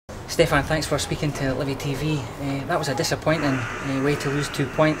Stefan, thanks for speaking to Livi TV. That was a disappointing way to lose 2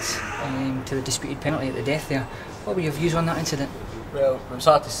 points to the disputed penalty at the death there. What were your views on that incident? Well, it was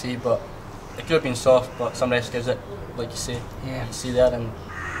hard to see, but it could have been soft, but some refs gives it, like you say. Yeah. You see there, and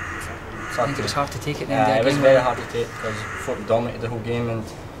I think it was hard to take it. Yeah, it was very hard to take because Fulton dominated the whole game and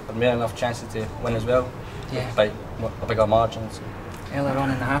had made enough chances to win as well. Yeah. By a bigger margin. So. Earlier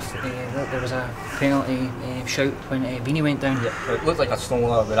on in the half, there was a penalty shout when Beanie went down. Yeah, it looked like a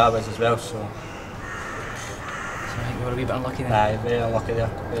stonewall where I was as well, so I think we were a wee bit unlucky there. Aye, very unlucky there.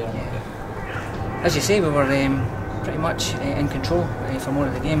 Very unlucky. Yeah. As you say, we were pretty much in control for more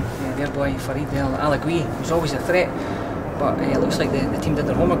of the game. Their boy Farid Allagui was always a threat, but it looks like the team did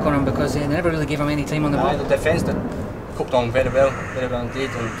their homework on him because they never really gave him any time on the ball. The defence did coped on very well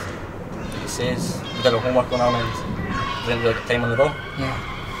indeed, and he says we did our homework on him and didn't really get time on the ball.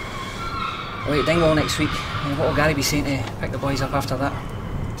 Yeah. Away at Dingwall next week. What will Gary be saying to pick the boys up after that?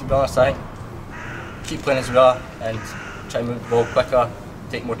 To be honest, I think keep playing as we are and try to move the ball quicker,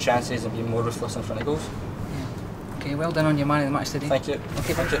 take more chances and be more ruthless in front of goals. Yeah. Okay, well done on your man of the match today. Thank you.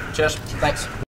 Okay, thank you. Cheers. Thanks.